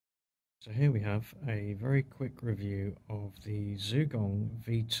So here we have a very quick review of the Xugong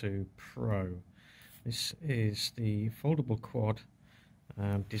V2 Pro. This is the foldable quad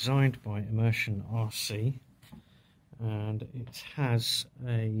designed by Immersion RC, and it has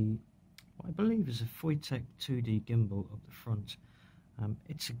what I believe is a Foytech 2D gimbal up the front.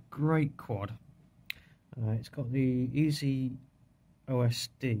 It's a great quad. It's got the Easy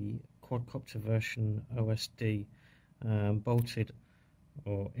OSD quadcopter version OSD bolted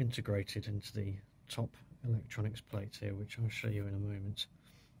or integrated into the top electronics plate here, which I'll show you in a moment.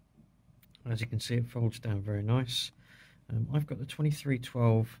 As you can see, it folds down very nice. I've got the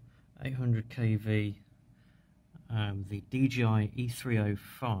 2312 800 kV, the DJI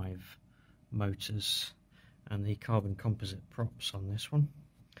E305 motors and the carbon composite props on this one.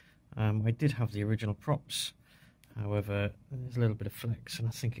 I did have the original props, however there's a little bit of flex and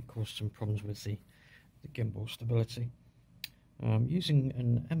I think it caused some problems with the gimbal stability. Using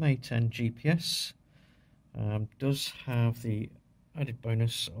an MA10 GPS does have the added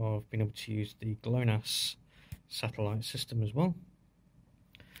bonus of being able to use the GLONASS satellite system as well.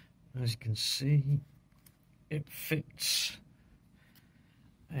 As you can see, it fits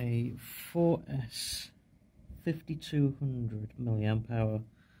a 4S 5200 mAh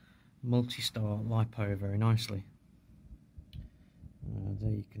multi-star LiPo very nicely.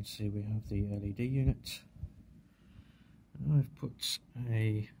 There you can see we have the LED unit. I've put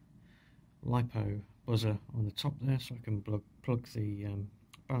a LiPo buzzer on the top there so I can plug the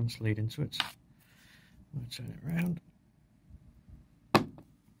balance lead into it. I'll turn it around.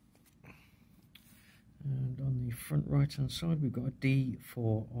 And on the front right hand side we've got a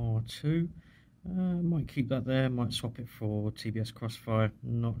D4R2. Might keep that there, might swap it for TBS Crossfire,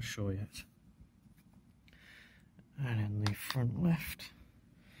 not sure yet. And in the front left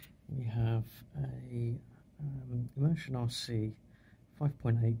we have a Immersion RC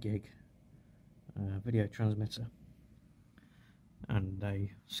 5.8 gig video transmitter and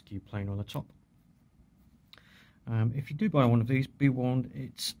a skew plane on the top. If you do buy one of these, be warned,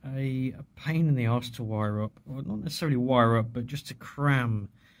 it's a pain in the arse to wire up, or not necessarily wire up, but just to cram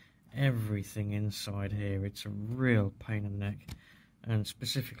everything inside here. It's a real pain in the neck, and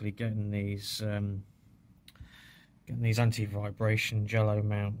specifically getting these anti-vibration jello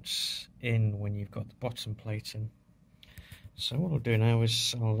mounts in when you've got the bottom plate in. So what I'll do now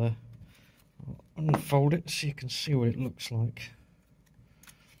is I'll unfold it so you can see what it looks like.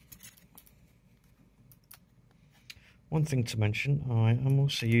 One thing to mention, I am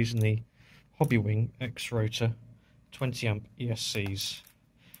also using the Hobbywing X-Rotor 20 amp ESCs.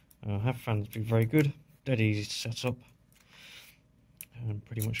 I have found them to be very good, dead easy to set up, and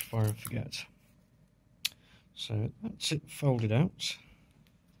pretty much fire and forget. So that's it folded out.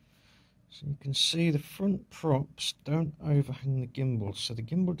 So you can see the front props don't overhang the gimbal, so the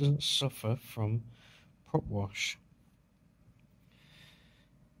gimbal doesn't suffer from prop wash.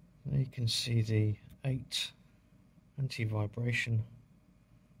 There you can see the 8 anti-vibration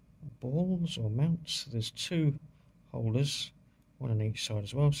balls or mounts. There's 2 holders, one on each side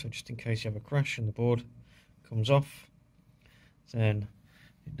as well, so just in case you have a crash and the board comes off, then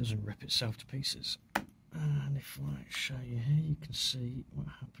it doesn't rip itself to pieces. And if I show you here, you can see what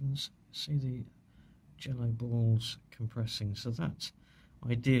happens. See the jello balls compressing. So that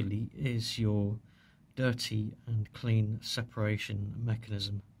ideally is your dirty and clean separation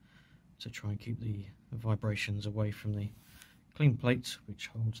mechanism to try and keep the vibrations away from the clean plate which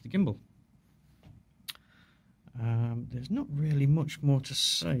holds the gimbal. There's not really much more to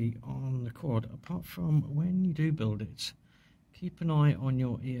say on the quad apart from when you do build it, keep an eye on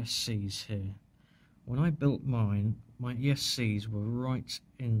your ESCs here. When I built mine, my ESCs were right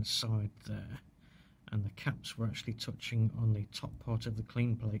inside there, and the caps were actually touching on the top part of the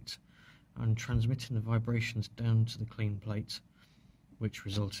clean plate and transmitting the vibrations down to the clean plate, which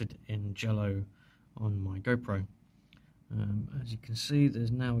resulted in jello on my GoPro. As you can see,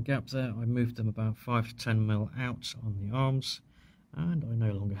 there's now a gap there. I moved them about 5 to 10 mil out on the arms, and I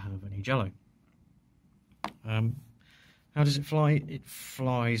no longer have any jello. How does it fly? It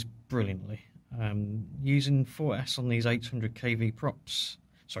flies brilliantly. Using 4S on these 800 kV props,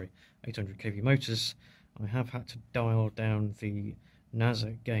 800 kV motors, I have had to dial down the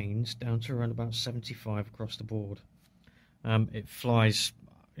NASA gains down to around about 75 across the board. It flies,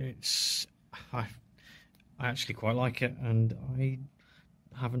 I actually quite like it, and I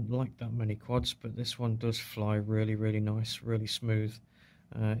haven't liked that many quads, but this one does fly really, really nice, really smooth.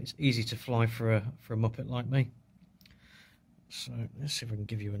 It's easy to fly for a Muppet like me. So let's see if I can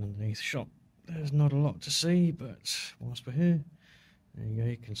give you an underneath shot. There's not a lot to see, but whilst we're here, there you go,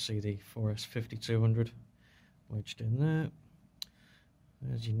 you can see the 4S 5200 wedged in there.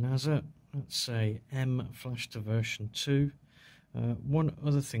 There's your NASA. That's a M flash to version 2. One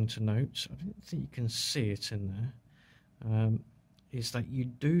other thing to note, I don't think you can see it in there, is that you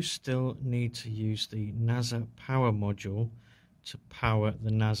do still need to use the NASA power module to power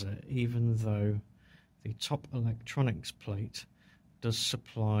the NASA, even though the top electronics plate does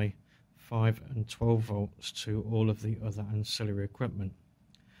supply 5 and 12 volts to all of the other ancillary equipment.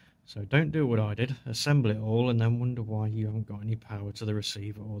 So don't do what I did, assemble it all and then wonder why you haven't got any power to the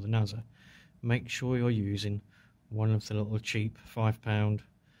receiver or the NASA. Make sure you're using one of the little cheap £5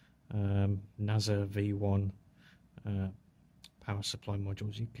 NASA V1 power supply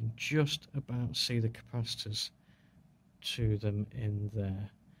modules. You can just about see the capacitors to them in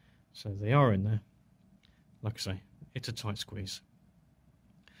there. So they are in there. Like I say, it's a tight squeeze.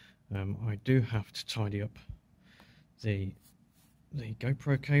 I do have to tidy up the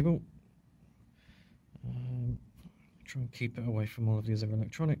GoPro cable. Try and keep it away from all of the other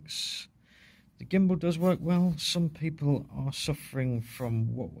electronics. The gimbal does work well. Some people are suffering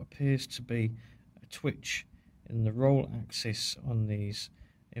from what appears to be a twitch in the roll axis on these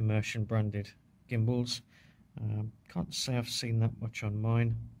Immersion branded gimbals. Can't say I've seen that much on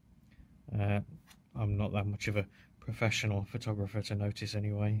mine. I'm not that much of a professional photographer to notice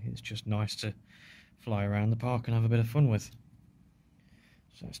anyway. It's just nice to fly around the park and have a bit of fun with.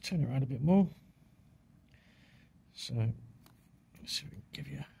 So let's turn it around a bit more. So let's see if we can give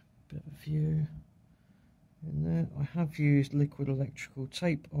you a bit of a view in there. I have used liquid electrical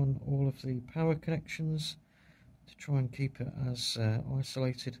tape on all of the power connections to try and keep it as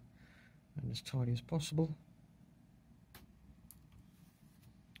isolated and as tidy as possible.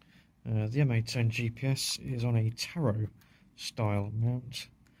 The MA10 GPS is on a Tarot style mount.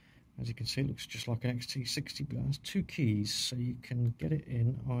 As you can see, it looks just like an XT60, but it has 2 keys, so you can get it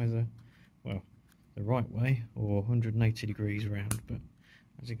in either, well, the right way or 180 degrees around. But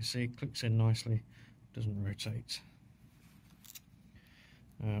as you can see, it clicks in nicely, doesn't rotate.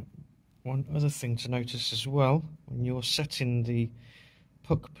 One other thing to notice as well, when you're setting the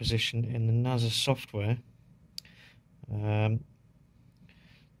puck position in the NASA software,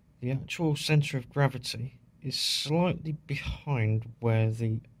 the actual centre of gravity is slightly behind where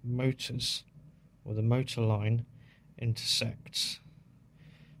the motors or the motor line intersects.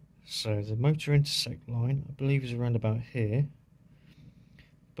 So the motor intersect line, I believe, is around about here,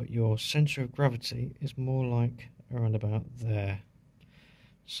 but your centre of gravity is more like around about there.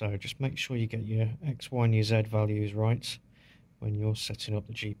 So just make sure you get your X, Y and your Z values right when you're setting up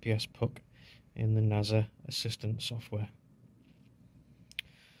the GPS puck in the NASA Assistant software.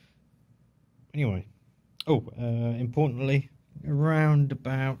 Anyway, importantly, around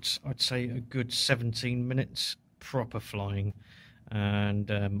about, I'd say, a good 17 minutes proper flying, and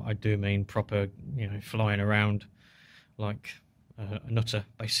I do mean proper, flying around like a nutter,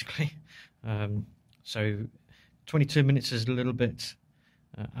 basically. So 22 minutes is a little bit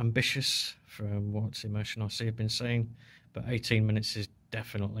ambitious from what Immersion RC have been saying, but 18 minutes is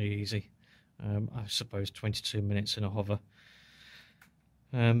definitely easy. I suppose 22 minutes in a hover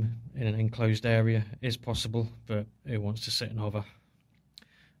in an enclosed area is possible, but who wants to sit and hover?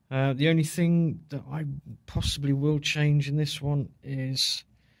 The only thing that I possibly will change in this one is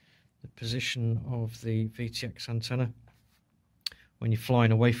the position of the VTX antenna when you're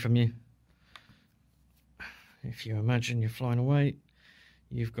flying away from you. If you imagine you're flying away,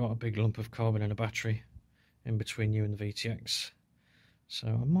 you've got a big lump of carbon and a battery in between you and the VTX. So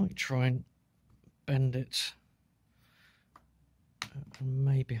I might try and bend it and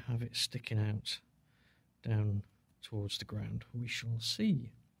maybe have it sticking out down towards the ground. We shall see.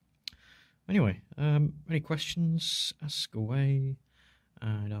 Anyway, any questions, ask away,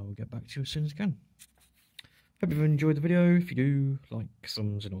 and I will get back to you as soon as I can. Hope you've enjoyed the video. If you do, like,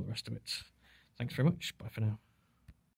 thumbs and all the rest of it. Thanks very much. Bye for now.